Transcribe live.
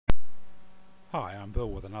Hi, I'm Bill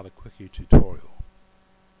with another quickie tutorial.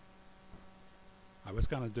 I was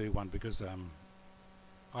going to do one because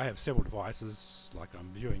I have several devices, like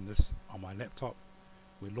I'm viewing this on my laptop.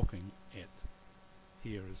 We're looking at,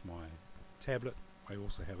 here is my tablet. I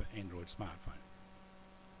also have an Android smartphone.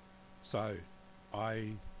 So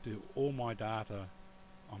I do all my data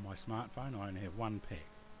on my smartphone. I only have one pack.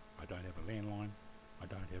 I don't have a landline. I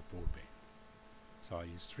don't have broadband. So I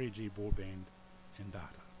use 3G broadband and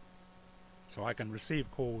data. So I can receive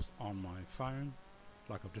calls on my phone,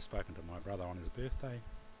 like I've just spoken to my brother on his birthday,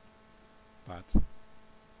 but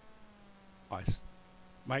I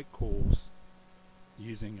make calls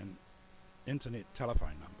using an internet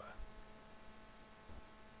telephone number.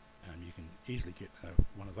 You can easily get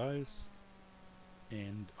one of those,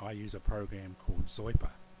 and I use a program called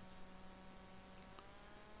zoiper.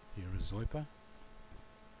 Here is zoiper,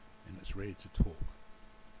 and it's ready to talk.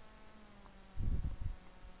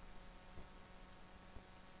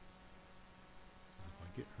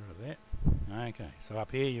 Get rid of that. Okay, so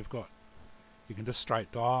up here you can just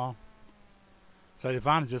straight dial. So the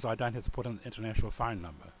advantage is I don't have to put in an international phone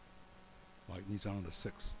number like New Zealand is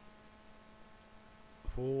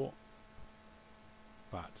 6-4,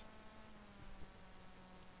 but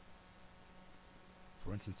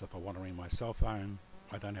for instance, if I want to ring my cell phone,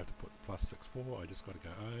 I don't have to put +64. I just got to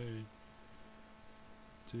go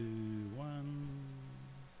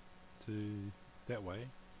 021 that way.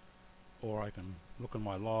 Or I can look in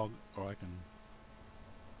my log, or I can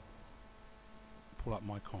pull up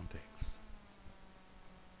my contacts.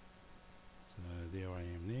 So there I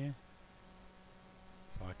am there.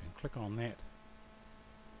 So I can click on that.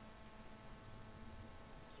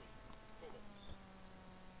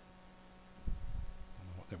 I don't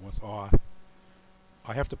know what that was. Oh,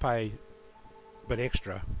 I have to pay a bit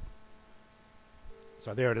extra.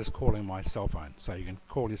 So there it is, calling my cell phone. So you can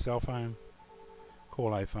call your cell phone,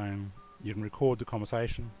 call a phone. You can record the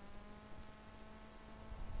conversation.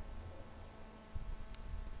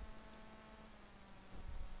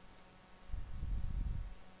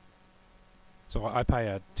 So I pay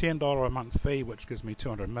a $10 a month fee, which gives me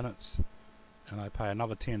 200 minutes, and I pay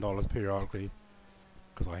another $10 periodically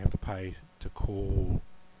because I have to pay to call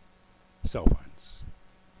cell phones.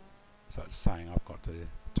 So it's saying I've got to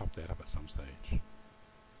top that up at some stage.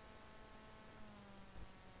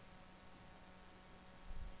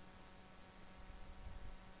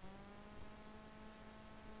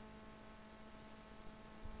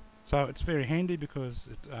 So it's very handy because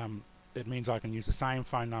it means I can use the same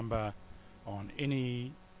phone number on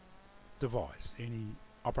any device, any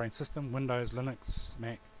operating system, Windows, Linux,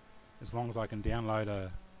 Mac, as long as I can download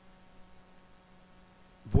a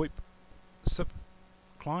VoIP SIP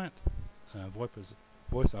client. VoIP is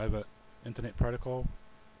voice over internet protocol,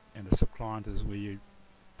 and a SIP client is where you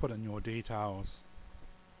put in your details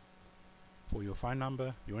for your phone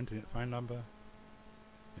number, your internet phone number,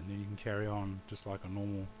 and then you can carry on just like a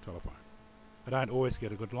normal telephone. I don't always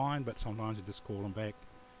get a good line, but sometimes you just call them back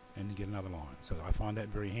and you get another line. So I find that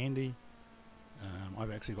very handy. I've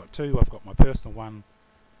actually got two. I've got my personal one,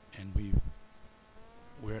 and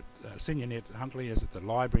we're at Senior Net Huntley is at the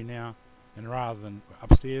library now, and rather than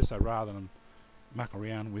upstairs, so rather than muck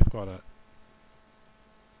around, we've got a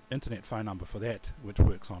internet phone number for that, which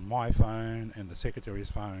works on my phone and the secretary's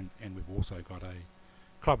phone, and we've also got a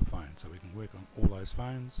club phone, so we can work on all those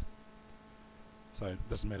phones. So it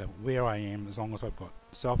doesn't matter where I am, as long as I've got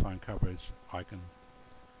cell phone coverage, I can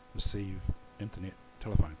receive internet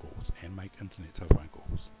telephone calls and make internet telephone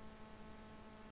calls.